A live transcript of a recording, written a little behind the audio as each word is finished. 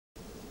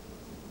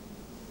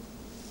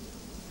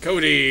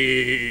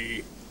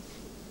Cody!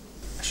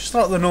 It's just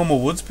like the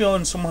normal woods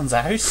behind someone's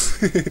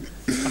house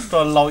after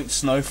a light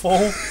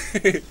snowfall.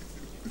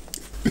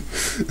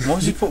 Why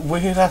does he put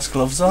weird ass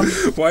gloves on?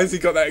 Why has he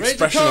got that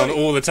expression on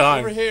all the time?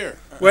 Over here.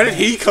 Where did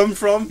he come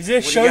from? Is he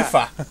a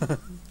chauffeur?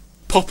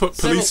 Pop-up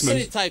Several policeman.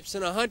 city types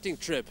in a hunting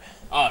trip.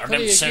 Oh,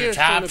 Plenty them of city gear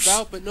thrown types.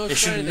 about, but no You sign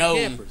should of the know.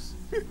 campers.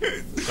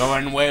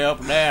 Going way up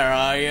there,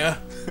 are you?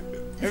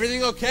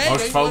 Everything okay?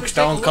 Most you wanna folks take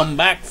a don't look? come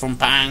back from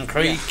Pine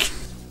Creek.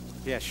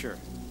 Yeah, sure.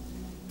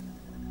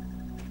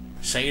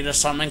 See, there's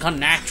something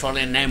unnatural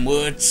in them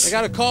woods. I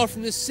got a call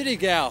from this city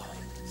gal.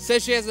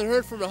 Says she hasn't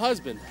heard from her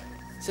husband.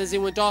 Says he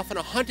went off on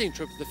a hunting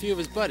trip with a few of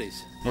his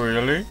buddies.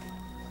 Really?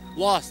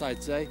 Lost,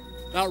 I'd say.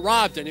 Not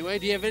robbed, anyway.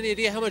 Do you have any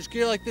idea how much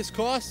gear like this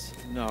costs?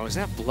 No, is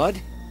that blood?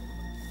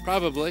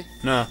 Probably.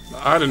 No.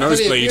 I had a Plenty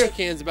of beer nosebleed.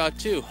 cans about,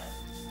 too.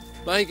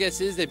 My guess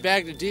is they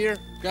bagged a deer,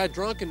 got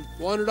drunk, and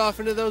wandered off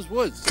into those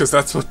woods. Because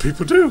that's what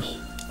people do.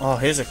 Oh,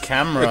 here's a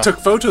camera. I took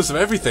photos of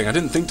everything. I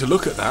didn't think to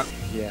look at that.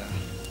 Yeah.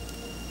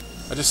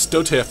 I just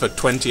stood here for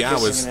 20 Guess I'm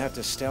hours. gonna have to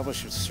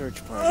establish a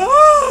search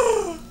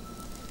party.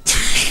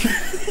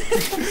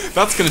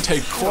 That's going to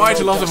take quite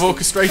a lot of Something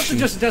orchestration.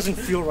 just doesn't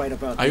feel right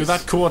about Are you this.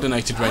 that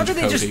coordinated, How Ranger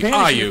did they just Cody? vanish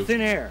Are into you?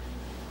 thin air?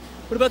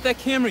 What about that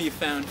camera you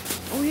found?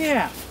 Oh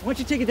yeah. Why don't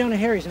you take it down to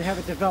Harry's and have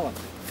it developed?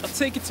 I'll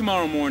take it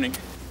tomorrow morning.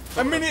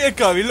 A minute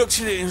ago, he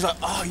looked at it and he was like,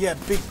 oh yeah,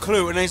 big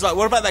clue. And then he's like,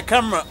 what about that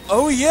camera?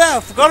 Oh yeah, I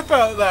forgot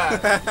about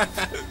that.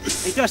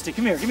 Hey Dusty,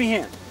 come here. Give me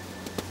a hand.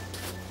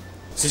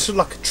 Is this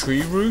like a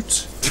tree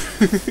root?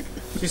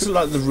 Is this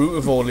like the root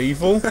of all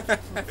evil?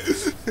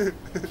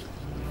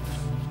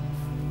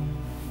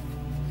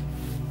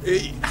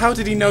 How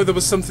did he know there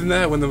was something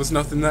there when there was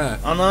nothing there?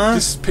 I know.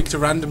 Just picked a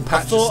random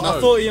patch of I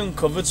snow. thought he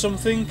uncovered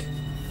something.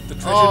 the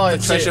Oh,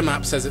 treasure it's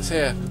map says it's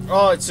here.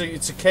 Oh, it's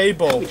a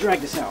cable. We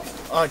drag this out.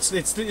 Oh, it's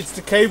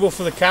the cable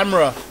for the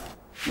camera.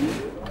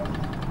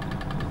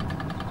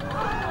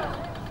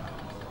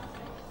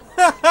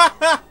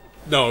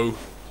 No.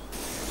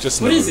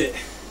 Just What no. is it?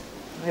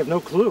 I have no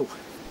clue.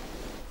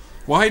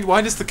 Why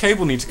does the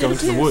cable need to go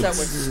into the woods? That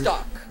was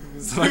stuck.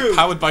 It's like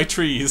powered by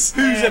trees.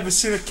 Who's ever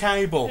seen a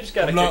cable? Just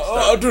gotta I'm like, kickstart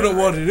oh, I don't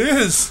know what it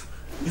is.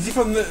 Is he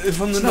from the It's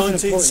nothing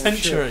 19th important, I'm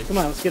century? sure. Come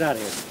on, let's get out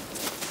of here.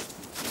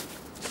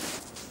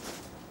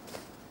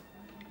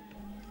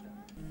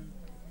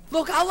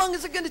 Look, how long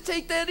is it going to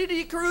take that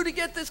idiot crew to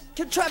get this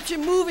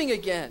contraption moving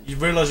again? You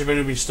realise you've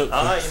only been stuck for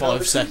You know, 5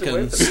 this is the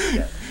way seconds. to look at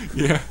it.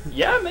 Yeah.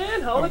 Yeah,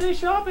 man, holiday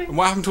shopping. And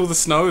what happened to all the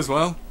snow as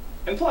well?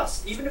 And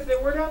plus, even if they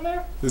were down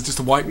there, There's just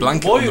a white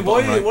blanket on the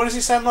bottom right. Why does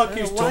he sound like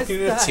he's why is talking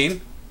in a that?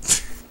 tin?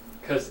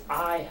 because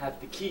I have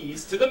the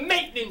keys to the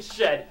maintenance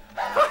shed.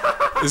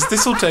 Is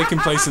this all taking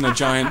place in a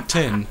giant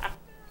tin?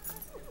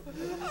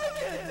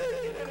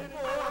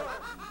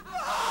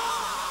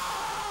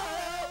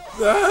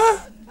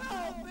 Ah!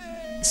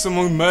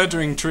 Someone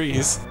murdering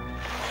trees.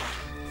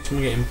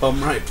 Someone getting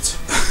bum raped.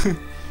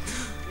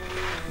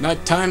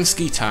 Nighttime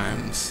ski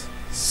times.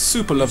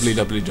 Super lovely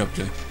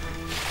WW.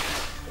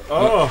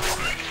 Oh.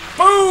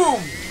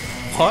 Boom!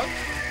 What?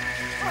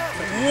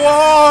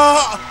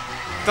 What?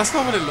 That's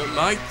not what it looked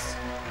like.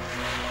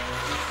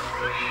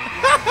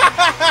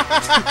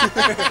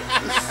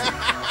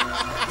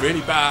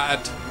 Really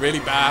bad. Really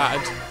bad.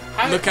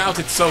 Look out,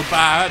 it's so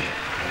bad.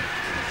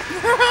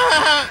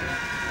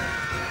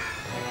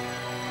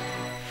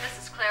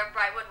 This is Claire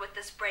Brightwood with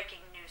this breaking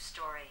news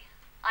story.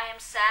 I am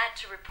sad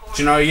to report.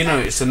 Do you know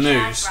it's the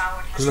news?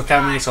 Because look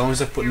how many times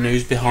they've put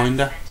news behind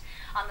her.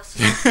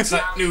 It's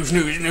like news.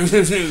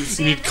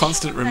 You need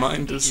constant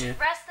reminders. Yeah.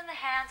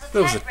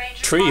 There was a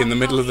tree in the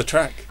middle of the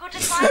track.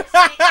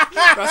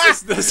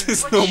 That's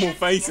his normal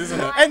face, isn't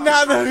it? And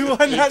now the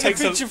one He had the takes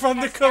a- picture from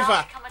the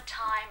cover.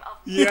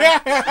 Yeah.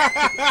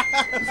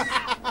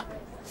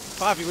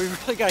 Bobby, we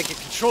really gotta get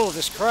control of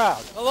this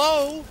crowd.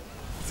 Hello?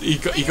 He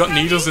got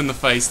needles in the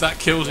face. That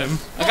killed him.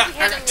 I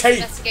got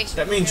tape.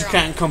 That means you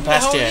can't come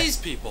past Who are here. these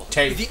people?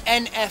 Tape. The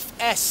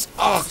NFS,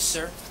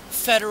 officer.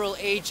 Federal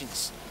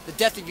agents. The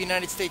death of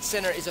United States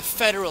Senator is a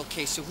federal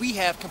case, so we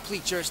have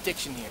complete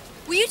jurisdiction here.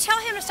 Will you tell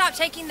him to stop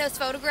taking those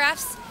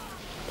photographs?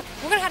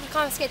 We're gonna have to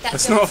confiscate that.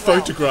 That's film not a as well.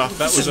 photograph.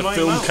 That This was is a my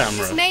film mouth. This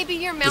camera. may be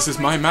your mouth. This is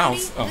my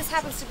mouth. Oh. This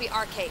happens to be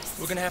our case.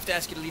 We're gonna have to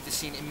ask you to leave the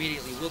scene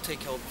immediately. We'll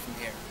take over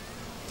from here.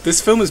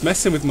 This film is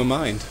messing with my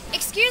mind.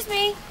 Excuse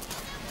me.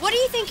 What do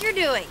you think you're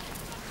doing?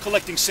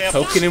 Collecting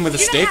samples. Poking him with a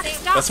You're gonna stick? have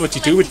to stop That's what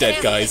you do with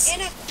dead collecting guys.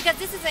 samples because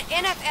this is an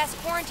NFS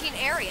quarantine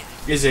area.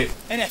 Is it?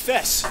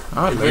 NFS.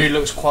 It really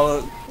looks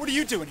quality. What are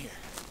you doing here?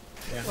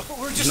 Yeah.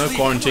 We're just There's no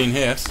quarantine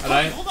here.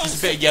 Hello? Just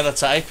a bit of yellow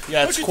tape.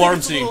 Yeah, it's Don't you think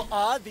quarantine. it's a little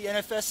odd the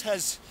NFS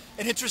has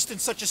an interest in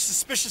such a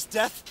suspicious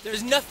death?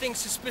 There's nothing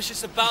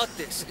suspicious about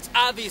this. It's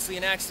obviously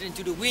an accident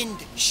due to wind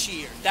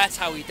shear. That's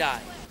how he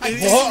died. I What?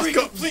 disagree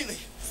completely.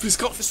 He's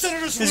got The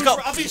senator's He's words got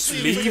were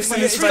obviously leaves in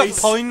He's his got face.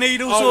 pine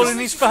needles all in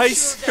his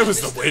face. It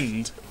was the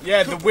wind.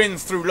 Yeah, the wind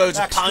threw loads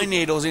of Max pine Cooper.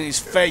 needles in his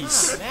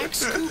face.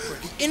 Max Cooper,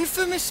 the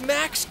infamous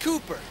Max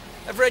Cooper.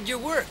 I've read your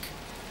work.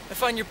 I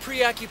find your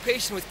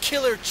preoccupation with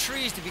killer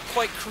trees to be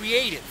quite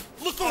creative.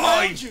 Look Oh,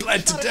 around he you.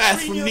 bled to There's not a death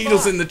tree from nearby.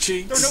 needles in the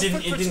cheeks. There are no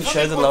He footprints didn't coming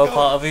show the or lower going.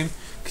 part of him.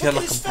 Because he had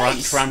Look like at a his branch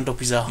face. rammed up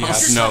his arm. He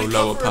has You're no trying to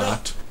lower cover it up.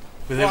 part.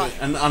 With every,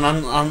 and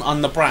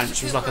on the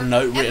branch was like a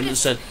note written that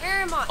said,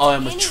 "I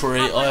am a tree.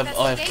 I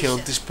have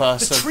killed this The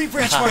person." tree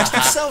branch marks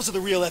themselves are the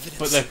real evidence.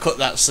 But they've cut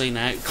that scene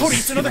out. 'cause, Cody,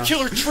 it's another you know,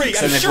 killer tree.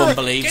 So I'm everyone sure.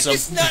 believes Get them.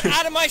 this nut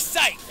out of my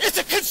sight! It's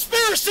a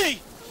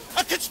conspiracy!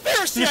 A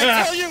conspiracy, I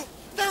tell you!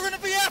 They're gonna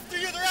be after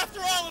you. They're after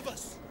all of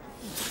us.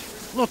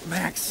 Look,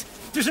 Max,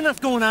 there's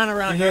enough going on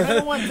around here. I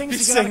don't want things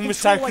This to get out of scene was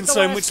control taken like the so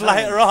last much time.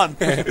 later on.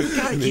 We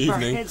gotta In the keep our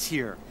evening. heads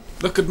here.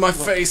 Look at my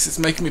face. It's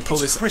making me pull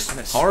this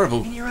Christmas.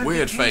 horrible, And you're on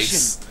weird vacation.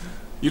 face.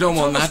 You don't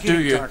want It's that, do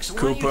almost you, getting dark, so why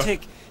don't Cooper? you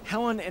take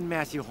Helen and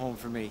Matthew home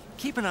for me?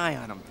 Keep an eye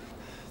on them.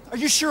 Are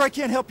you sure I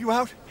can't help you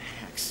out?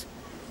 Max,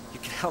 you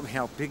can help me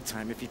out big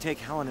time if you take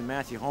Helen and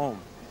Matthew home.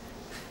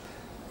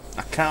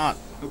 I can't.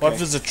 What if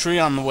there's a tree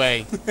on the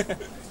way?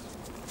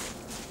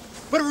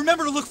 But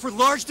remember to look for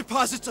large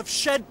deposits of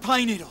shed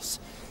pine needles.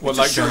 What, It's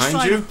a like sure behind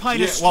sign you? of pine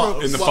Yeah, stroke.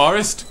 what, in the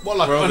forest? What,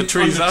 like where all the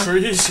trees on are? the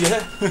trees,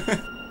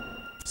 yeah.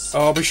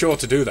 Oh, I'll be sure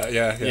to do that,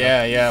 yeah.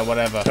 Yeah,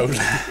 whatever. Totally.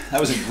 That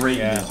was a great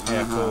meal.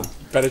 Yeah, cool.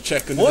 Better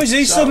check under Why is the-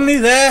 he suddenly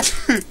there?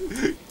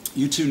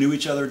 You two knew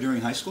each other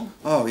during high school?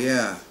 Oh,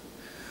 yeah.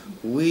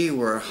 We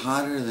were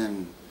hotter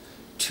than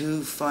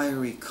two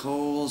fiery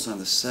coals on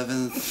the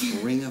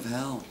seventh ring of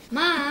hell.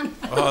 Mom.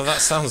 Oh, that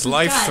sounds God,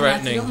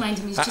 life-threatening. Matthew, don't mind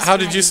him, he's just How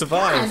did you crying.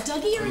 survive?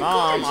 God, Dougie, you're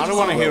Mom, I don't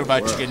want to hear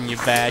about you getting your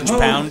vag Oh.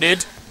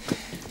 pounded.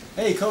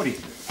 Hey, Cody.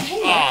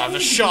 Hey, Ah, the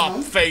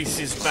sharp face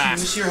is back.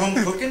 Miss your home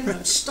cooking?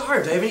 I'm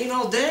starved. I haven't eaten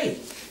all day.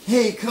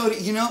 Hey, Cody,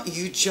 you know,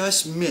 you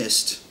just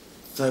missed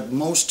the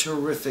most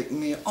terrific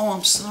meal. Oh,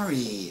 I'm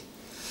sorry.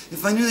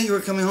 If I knew that you were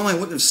coming home, I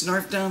wouldn't have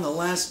snarfed down the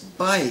last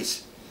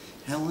bite.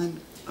 Helen,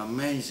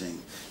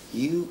 amazing.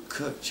 You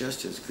cook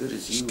just as good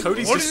as you.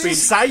 Cody's What just did he been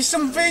say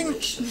something?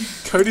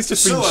 Cody's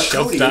just been So,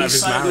 shoved Cody, out any of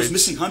his sign of those marriage.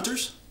 missing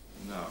hunters?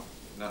 No,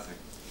 nothing.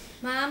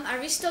 Mom, are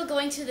we still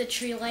going to the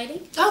tree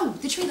lighting? Oh,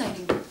 the tree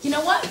lighting. You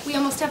know what? We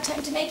almost have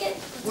time to make it.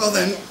 Well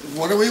then,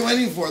 what are we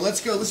waiting for?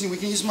 Let's go. Listen, we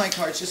can use my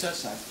car. It's just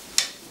outside.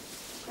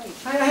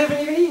 I haven't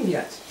even eaten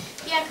yet.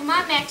 Yeah, come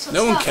on, Max. Let's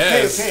No one go.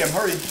 cares. Okay, I'm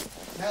hurried.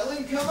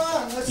 Helen, come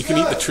on. Let's You can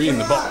go. eat the tree in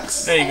the Come on.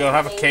 box. There you go,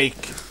 have a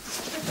cake.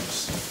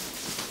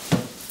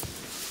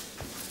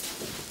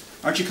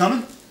 Aren't you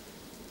coming?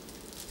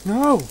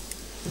 No.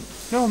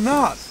 No, I'm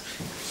not.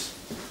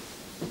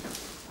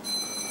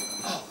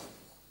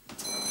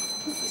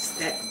 Who is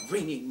that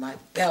ringing my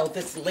bell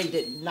this late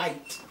at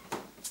night?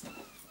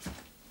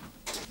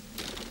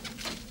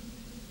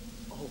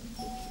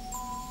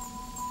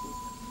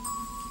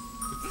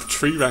 The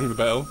tree rang the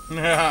bell.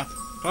 Yeah.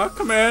 Oh,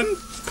 come in.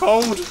 It's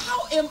cold.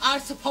 How am I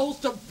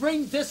supposed to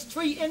bring this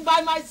tree in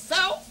by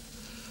myself?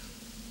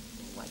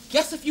 Well, I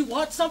guess if you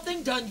want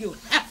something done, you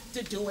have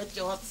to do it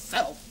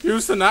yourself.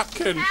 Use the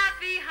napkin.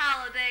 Happy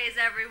holidays,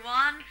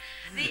 everyone.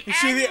 The Is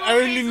she the annual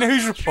only Hazelwood news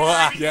tree reporter?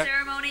 lighting Yeah.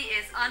 ceremony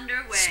is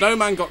underway.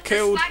 Snowman got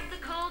killed. Despite the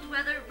cold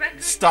weather,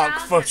 record Stock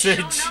crowds have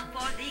footage. shown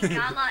up for the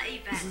gala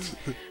event.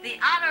 The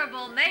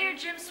Honorable Mayor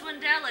Jim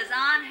Swindell is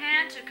on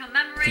hand to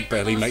commemorate Can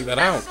barely the most make that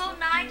out. memorable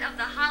night of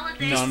the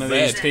holiday None of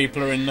season. these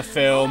people are in the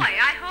film. Boy,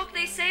 I hope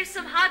they save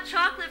some hot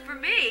chocolate for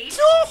me.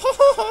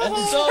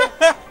 And so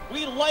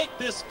we light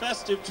this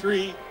festive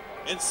tree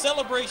in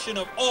celebration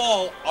of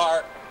all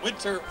our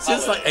winter So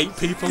it's like holidays.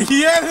 8 people.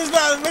 Yeah, there's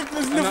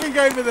nothing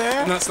over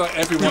there. And that's like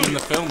everyone in the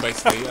film,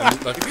 basically,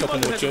 and like a couple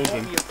more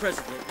children. Be a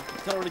president.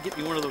 Tell her to get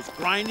me one of those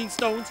grinding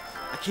stones.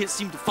 I can't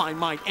seem to find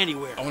mine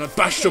anywhere. I want to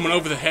bash someone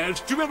over the head.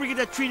 Do you remember you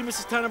get that tree to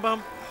Mrs.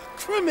 Tannenbaum?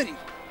 Criminy.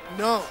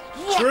 No.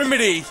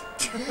 Trimity.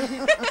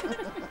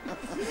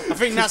 I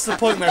think that's the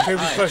point where people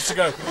are supposed to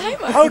go,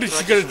 how did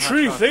she get a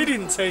tree if they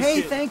didn't take Hey,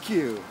 it? thank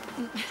you.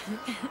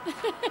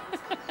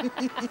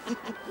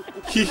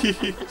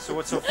 So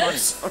what's so funny?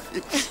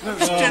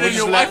 Getting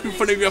your wife in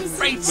front of your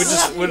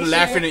face. We're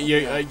laughing at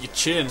your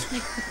chin.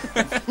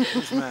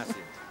 Where's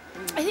Matthew?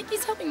 I think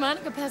he's helping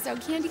Monica pass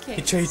out candy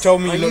canes. He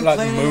told me you look like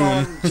the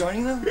moon.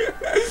 Joining them?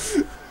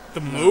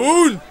 The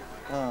moon?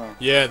 Oh.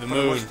 Yeah, the But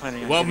I was moon.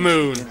 planning on What getting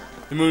moon? dinner.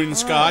 The moon in the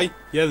sky?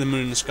 Yeah, the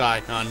moon in the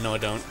sky. Oh, no, I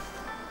don't.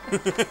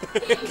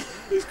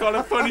 He's got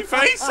a funny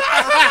face.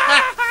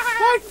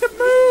 Like the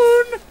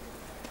moon!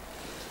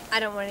 I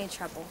don't want any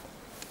trouble.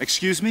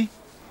 Excuse me?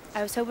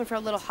 I was hoping for a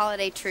little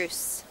holiday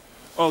truce.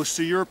 Oh,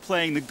 so you're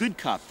playing the good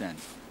cop then?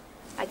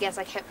 I guess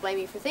I can't blame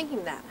you for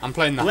thinking that. I'm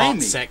playing the Blame hot,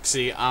 me.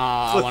 sexy,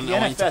 I Look, want the you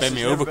to NFS bend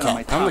me has never over been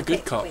on cop. my I'm the top.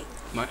 good cop. wait.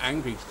 My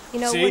angry. You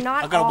know, See, we're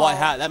not I got a all white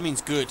hat, that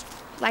means good.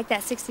 like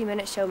that 60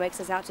 Minute show makes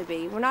us out to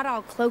be. We're not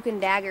all cloak and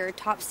dagger,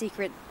 top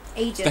secret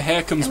agents. The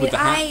hair comes I mean, with the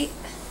hat.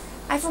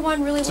 I for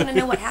one, really want to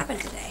know what happened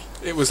today.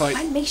 It was like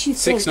What makes you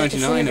think that the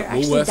 $6.99 senator at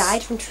actually Woolworths.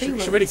 died from tree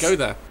Should really wounds? go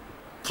there.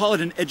 Call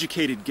it an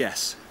educated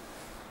guess.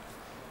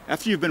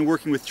 After you've been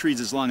working with trees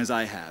as long as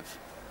I have,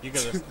 You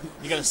got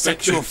a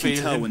sexual you can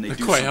tell feeling. when they They're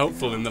do quite something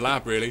helpful wrong. in the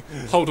lab, really.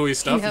 Hold all your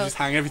stuff, You know, you just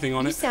hang everything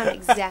on you it. sound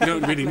exactly You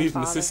don't like really my need an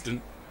father.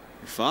 assistant.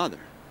 Your father,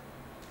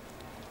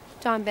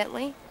 John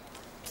Bentley?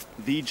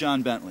 the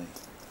John Bentley.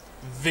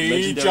 The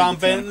legendary John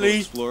botanical Bentley.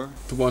 explorer.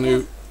 The one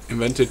who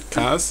invented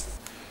cars.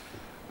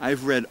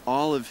 I've read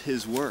all of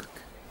his work.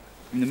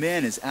 I mean, the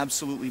man is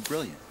absolutely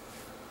brilliant.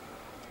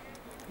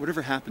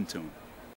 Whatever happened to him?